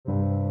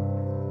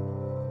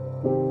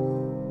Hey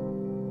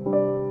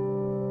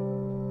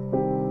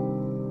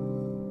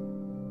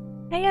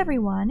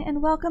everyone,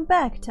 and welcome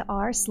back to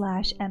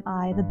r/Am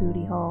I the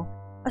Booty Hole,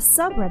 a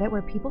subreddit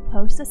where people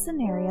post a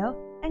scenario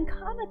and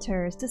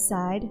commenters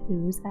decide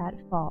who's at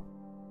fault.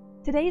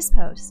 Today's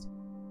post: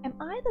 am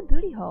I the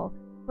booty hole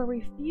for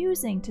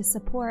refusing to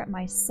support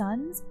my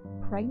son's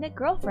pregnant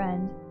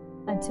girlfriend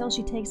until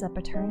she takes a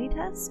paternity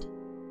test?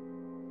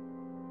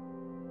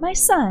 My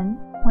son,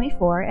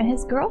 24, and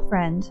his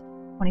girlfriend,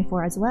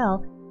 24 as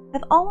well,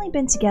 have only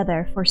been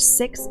together for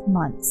 6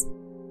 months,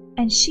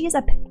 and she is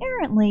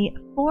apparently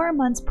 4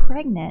 months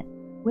pregnant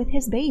with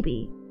his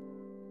baby.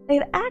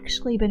 They've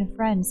actually been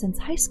friends since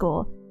high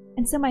school,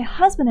 and so my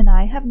husband and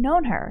I have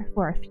known her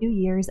for a few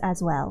years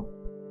as well.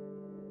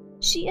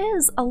 She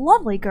is a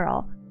lovely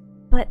girl,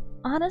 but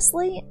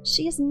honestly,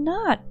 she is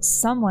not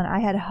someone I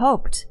had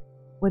hoped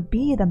would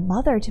be the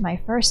mother to my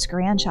first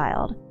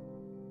grandchild.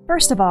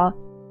 First of all,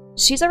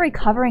 she's a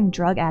recovering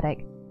drug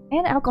addict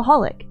and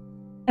alcoholic,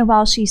 and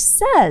while she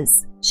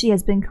says she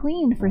has been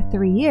clean for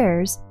 3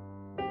 years,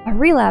 a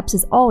relapse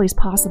is always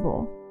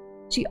possible.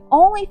 She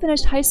only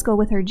finished high school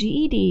with her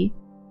GED,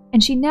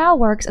 and she now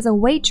works as a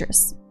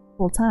waitress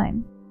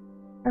full-time.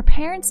 Her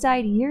parents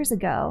died years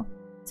ago,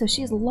 so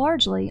she is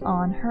largely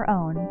on her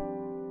own.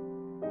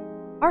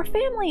 Our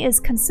family is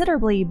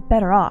considerably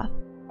better off,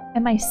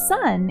 and my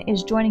son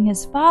is joining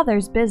his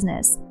father's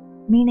business,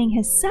 meaning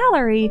his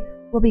salary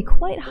will be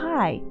quite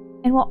high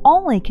and will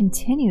only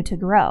continue to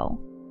grow.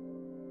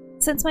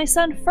 Since my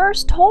son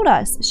first told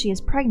us she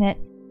is pregnant,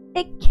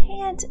 it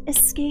can't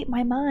escape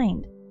my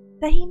mind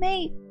that he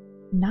may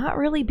not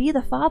really be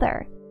the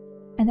father,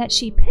 and that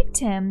she picked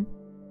him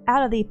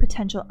out of the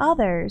potential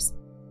others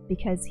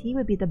because he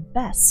would be the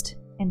best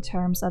in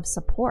terms of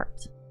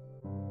support.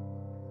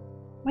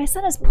 My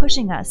son is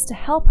pushing us to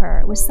help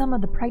her with some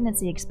of the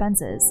pregnancy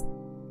expenses,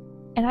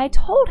 and I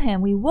told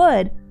him we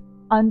would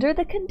under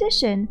the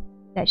condition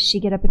that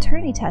she get a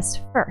paternity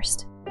test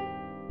first.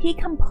 He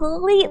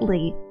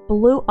completely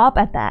blew up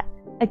at that,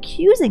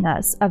 accusing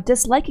us of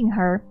disliking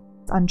her,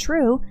 it's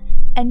untrue,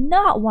 and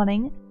not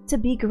wanting to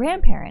be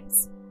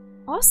grandparents,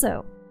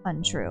 also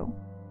untrue.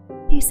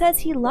 He says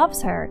he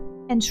loves her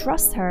and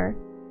trusts her,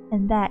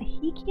 and that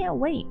he can't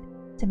wait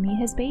to meet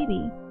his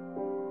baby.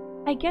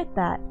 I get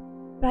that,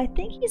 but I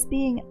think he's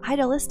being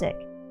idealistic.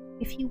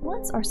 If he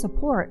wants our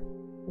support,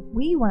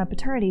 we want a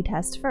paternity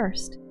test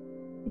first.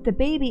 If the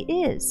baby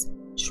is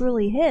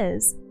truly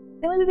his,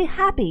 then we would be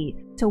happy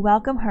to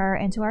welcome her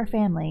into our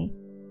family,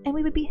 and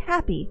we would be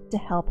happy to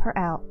help her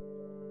out.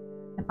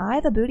 Am I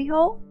the booty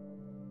hole?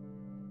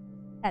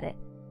 Edit.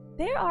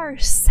 There are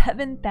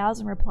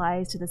 7,000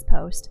 replies to this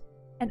post,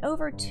 and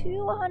over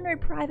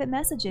 200 private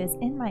messages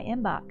in my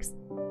inbox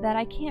that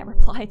I can't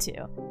reply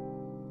to.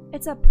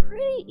 It's a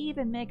pretty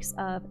even mix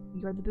of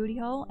you're the booty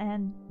hole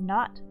and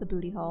not the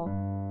booty hole.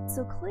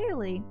 So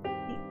clearly,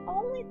 the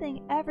only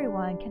thing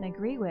everyone can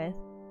agree with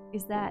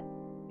is that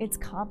it's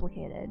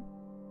complicated.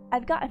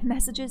 I've gotten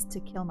messages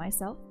to kill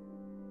myself.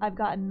 I've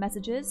gotten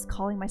messages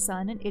calling my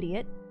son an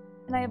idiot.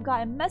 And I have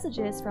gotten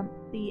messages from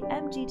the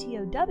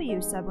MGTOW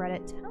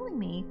subreddit telling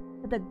me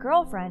that the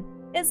girlfriend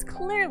is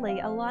clearly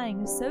a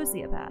lying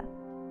sociopath.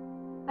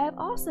 I have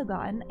also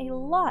gotten a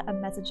lot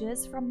of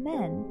messages from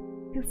men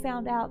who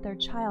found out their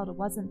child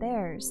wasn't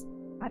theirs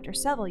after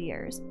several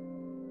years,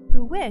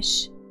 who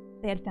wish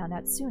they had found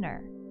out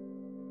sooner.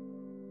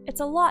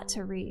 It's a lot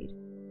to read,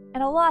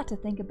 and a lot to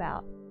think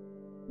about.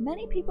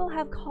 Many people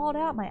have called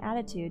out my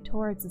attitude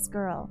towards this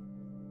girl,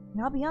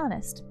 and I'll be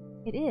honest,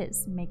 it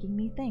is making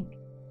me think.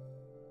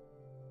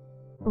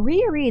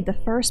 Reread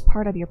the first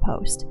part of your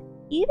post.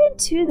 Even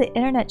to the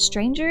internet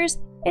strangers,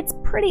 it's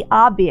pretty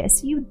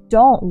obvious you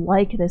don't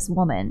like this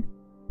woman.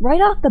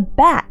 Right off the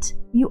bat,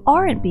 you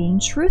aren't being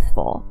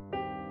truthful.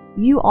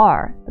 You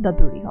are the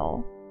booty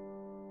hole.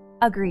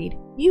 Agreed,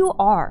 you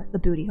are the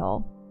booty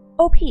hole.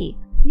 OP,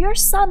 your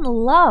son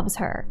loves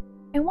her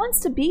and wants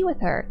to be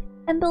with her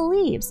and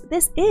believes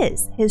this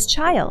is his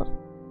child.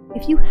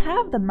 If you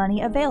have the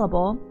money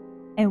available,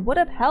 and would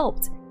have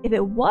helped if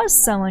it was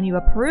someone you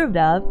approved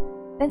of,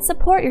 then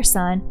support your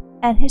son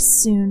and his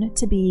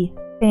soon-to-be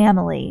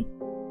family.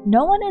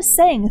 No one is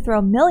saying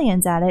throw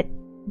millions at it,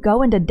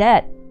 go into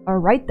debt, or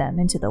write them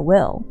into the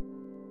will.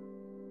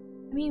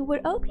 I mean,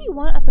 would OP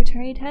want a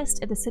paternity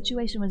test if the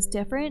situation was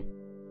different?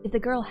 If the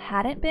girl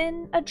hadn't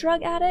been a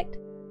drug addict?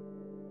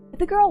 If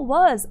the girl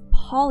was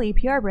poly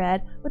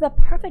purebred with a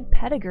perfect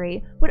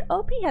pedigree, would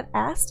OP have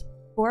asked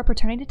for a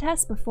paternity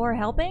test before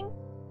helping?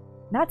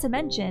 Not to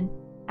mention,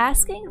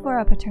 asking for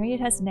a paternity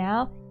test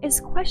now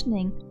is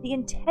questioning the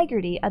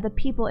integrity of the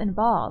people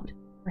involved,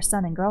 her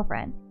son and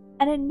girlfriend,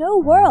 and in no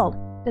world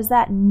does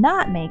that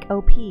not make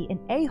OP an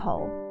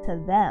a-hole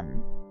to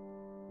them.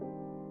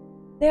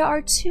 There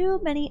are too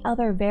many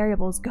other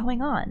variables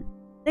going on.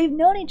 They've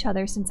known each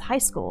other since high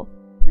school.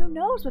 Who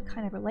knows what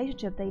kind of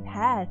relationship they've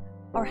had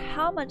or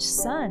how much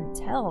son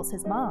tells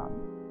his mom.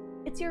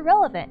 It's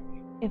irrelevant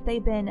if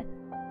they've been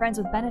friends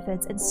with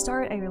benefits and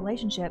started a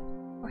relationship,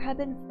 or have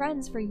been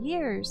friends for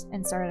years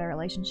and started a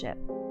relationship.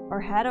 or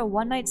had a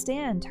one-night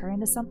stand turn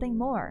into something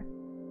more.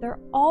 They're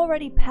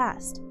already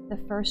past the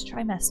first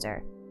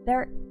trimester.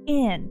 They're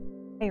in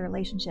a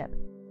relationship.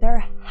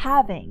 They're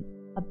having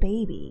a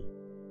baby.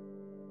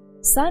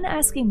 Son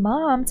asking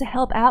mom to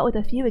help out with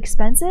a few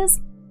expenses?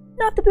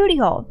 Not the booty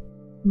hole.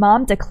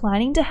 Mom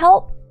declining to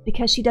help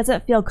because she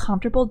doesn't feel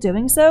comfortable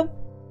doing so?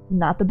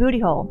 Not the booty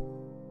hole.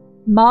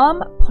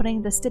 Mom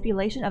putting the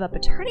stipulation of a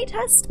paternity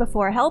test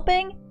before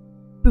helping?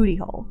 Booty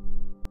hole.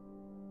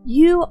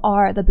 You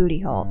are the booty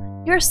hole.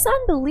 Your son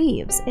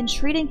believes in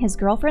treating his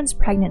girlfriend's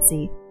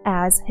pregnancy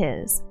as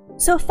his,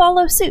 so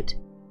follow suit.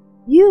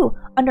 You,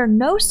 under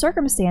no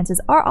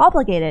circumstances, are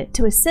obligated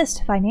to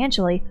assist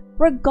financially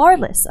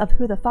regardless of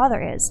who the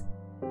father is.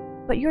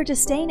 But your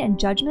disdain and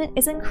judgment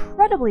is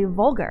incredibly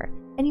vulgar,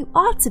 and you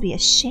ought to be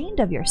ashamed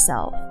of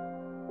yourself.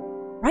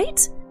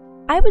 Right?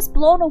 I was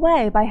blown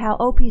away by how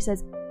OP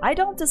says, I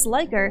don't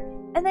dislike her,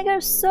 and they go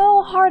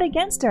so hard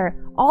against her,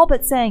 all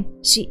but saying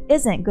she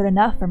isn't good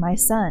enough for my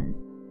son.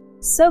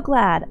 So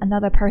glad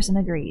another person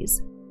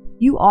agrees.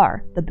 You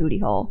are the booty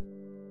hole.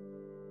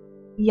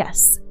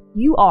 Yes,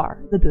 you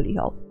are the booty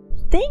hole.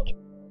 Think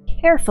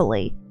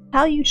carefully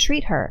how you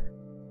treat her,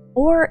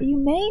 or you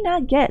may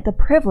not get the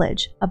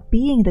privilege of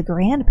being the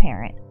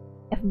grandparent.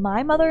 If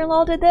my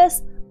mother-in-law did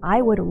this,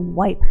 I would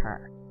wipe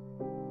her.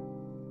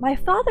 My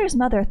father's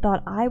mother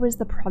thought I was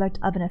the product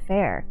of an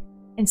affair,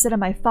 instead of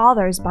my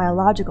father's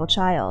biological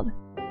child.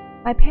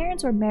 My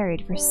parents were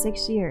married for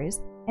 6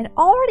 years and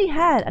already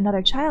had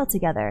another child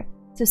together,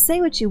 so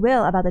say what you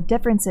will about the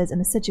differences in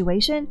the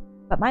situation,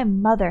 but my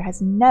mother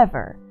has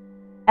never,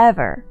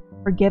 ever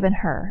forgiven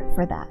her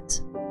for that.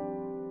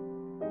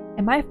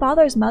 And my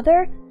father's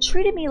mother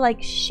treated me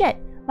like shit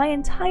my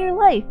entire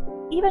life,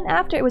 even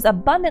after it was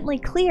abundantly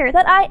clear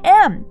that I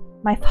am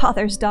my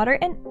father's daughter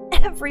in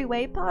every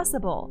way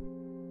possible.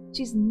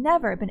 She's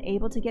never been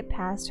able to get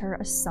past her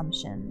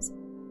assumptions,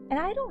 and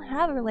I don't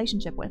have a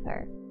relationship with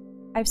her.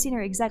 I've seen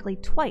her exactly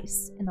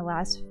twice in the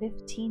last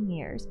 15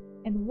 years,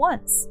 and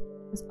once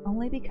was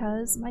only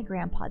because my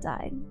grandpa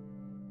died.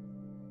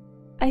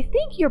 I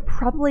think you're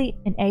probably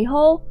an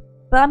a-hole,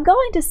 but I'm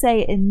going to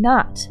say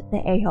not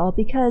the a-hole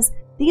because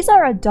these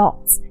are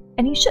adults,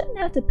 and you shouldn't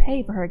have to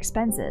pay for her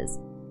expenses.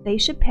 They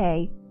should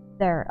pay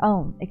their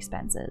own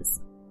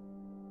expenses.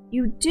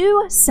 You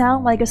do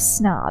sound like a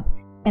snob,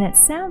 and it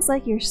sounds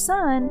like your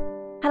son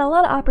had a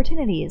lot of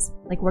opportunities,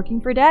 like working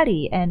for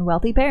daddy and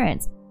wealthy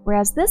parents,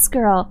 whereas this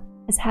girl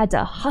has had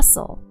to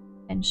hustle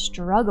and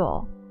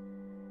struggle.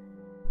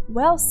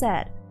 Well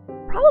said.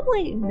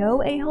 Probably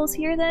no a-holes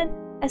here then,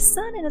 as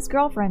son and his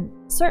girlfriend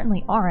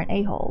certainly aren't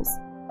a-holes.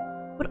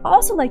 Would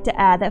also like to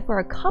add that for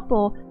a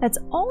couple that's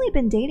only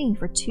been dating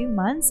for 2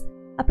 months,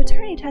 a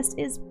paternity test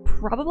is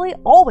probably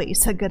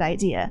always a good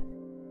idea.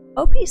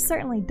 OP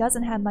certainly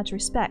doesn't have much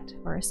respect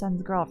for her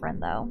son's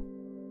girlfriend though.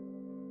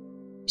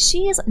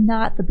 She is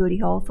not the booty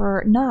hole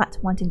for not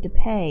wanting to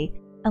pay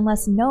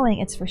unless knowing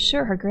it's for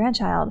sure her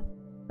grandchild,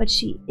 but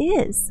she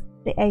is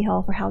the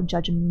a-hole for how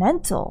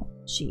judgmental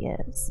she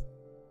is.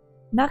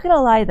 Not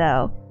gonna lie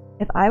though,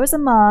 if I was a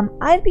mom,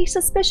 I'd be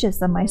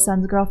suspicious of my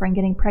son's girlfriend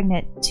getting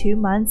pregnant 2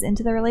 months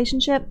into the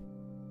relationship.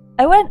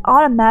 I wouldn't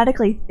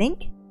automatically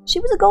think she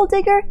was a gold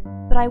digger,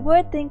 but I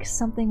would think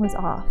something was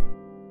off.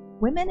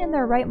 Women in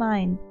their right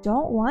mind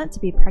don't want to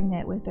be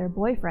pregnant with their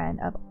boyfriend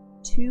of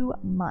 2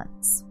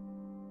 months.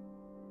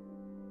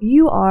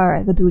 You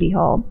are the booty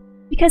hole,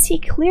 because he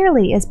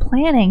clearly is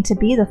planning to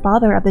be the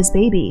father of this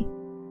baby,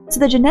 so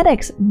the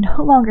genetics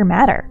no longer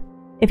matter.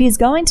 If he's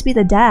going to be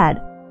the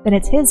dad, then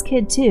it's his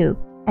kid too,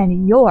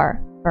 and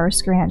your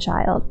first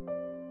grandchild.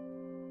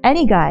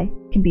 Any guy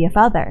can be a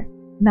father.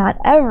 Not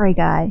every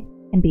guy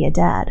can be a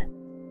dad.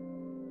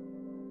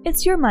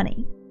 It's your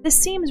money. This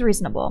seems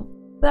reasonable,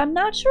 but I'm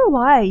not sure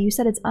why you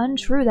said it's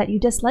untrue that you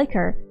dislike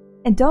her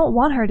and don't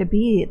want her to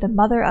be the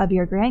mother of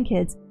your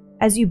grandkids,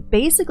 as you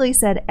basically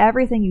said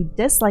everything you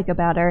dislike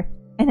about her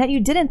and that you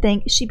didn't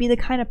think she'd be the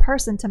kind of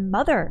person to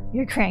mother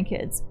your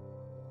grandkids.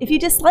 If you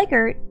dislike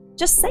her,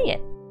 just say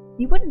it.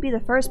 You wouldn't be the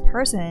first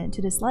person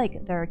to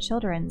dislike their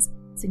children's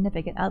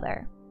significant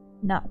other.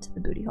 Not the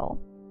booty hole.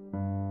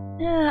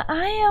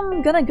 I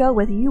am gonna go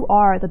with you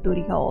are the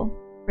booty hole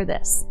for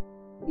this.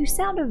 You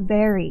sound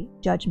very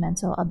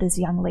judgmental of this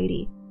young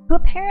lady, who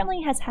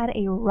apparently has had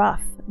a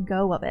rough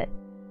go of it.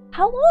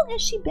 How long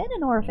has she been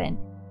an orphan?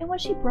 And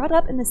was she brought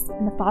up in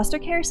the foster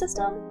care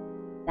system?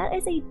 That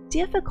is a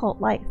difficult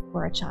life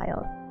for a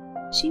child.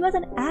 She was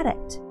an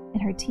addict in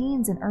her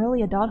teens and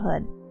early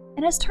adulthood,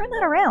 and has turned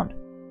that around,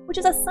 which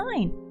is a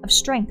sign of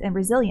strength and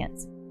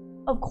resilience.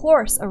 Of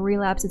course, a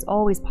relapse is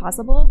always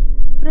possible,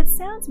 but it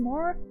sounds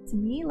more to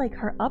me like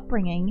her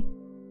upbringing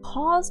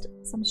caused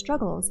some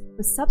struggles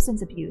with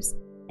substance abuse,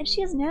 and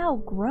she is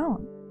now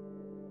grown.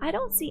 I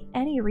don't see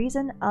any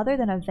reason other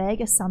than a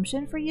vague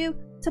assumption for you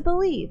to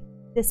believe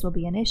this will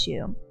be an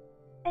issue.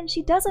 And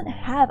she doesn't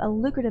have a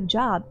lucrative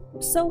job,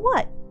 so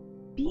what?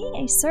 Being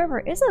a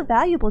server is a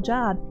valuable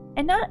job,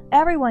 and not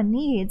everyone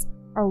needs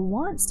or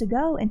wants to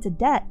go into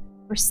debt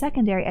for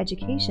secondary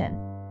education.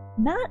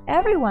 Not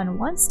everyone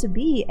wants to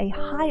be a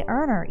high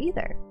earner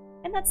either,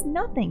 and and that's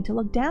nothing to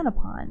look down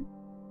upon.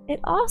 It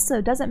also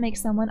doesn't make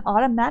someone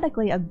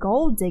automatically a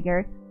gold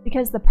digger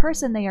because the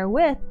person they are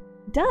with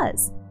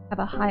does have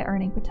a high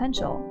earning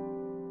potential.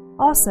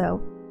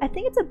 Also, I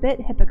think it's a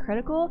bit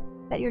hypocritical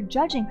that you're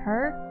judging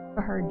her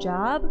for her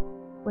job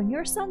when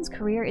your son's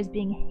career is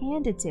being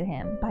handed to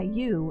him by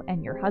you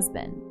and your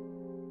husband.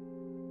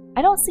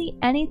 I don't see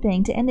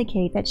anything to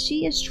indicate that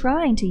she is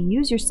trying to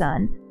use your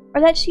son or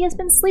that she has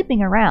been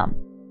sleeping around.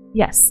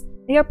 Yes,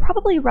 they are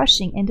probably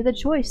rushing into the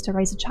choice to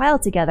raise a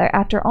child together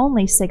after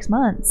only 6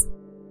 months.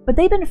 But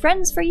they've been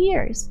friends for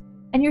years,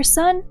 and your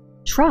son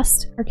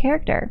trusts her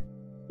character.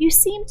 You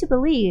seem to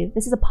believe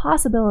this is a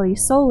possibility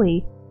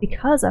solely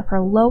because of her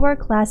lower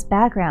class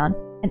background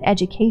and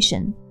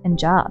education and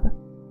job.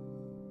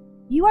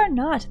 You are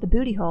not the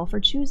booty hole for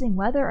choosing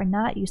whether or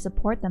not you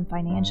support them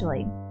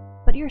financially,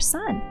 but your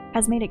son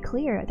has made it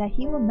clear that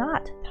he will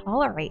not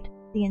tolerate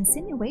the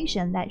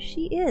insinuation that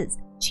she is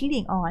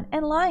cheating on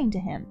and lying to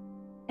him.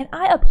 And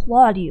I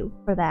applaud you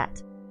for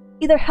that.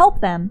 Either help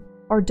them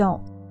or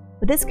don't.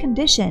 But this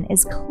condition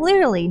is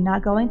clearly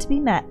not going to be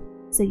met,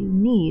 so you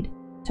need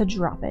to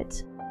drop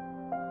it.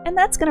 And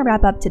that's going to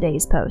wrap up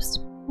today's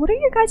post. What are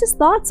your guys'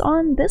 thoughts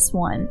on this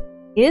one?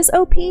 Is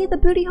OP the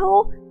booty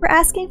hole for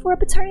asking for a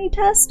paternity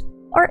test?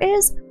 Or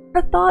is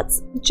her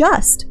thoughts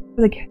just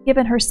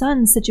given her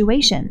son's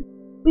situation?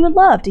 We would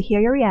love to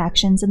hear your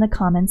reactions in the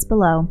comments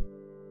below.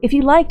 If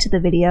you liked the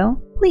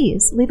video,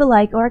 please leave a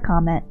like or a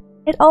comment.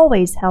 It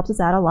always helps us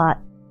out a lot.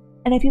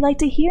 And if you'd like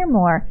to hear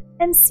more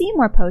and see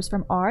more posts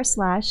from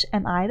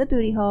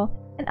r/amIthebootyhole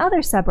and other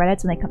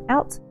subreddits when they come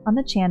out on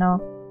the channel,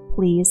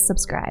 please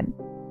subscribe.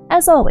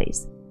 As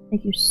always,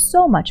 thank you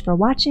so much for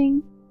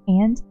watching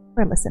and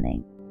for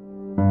listening.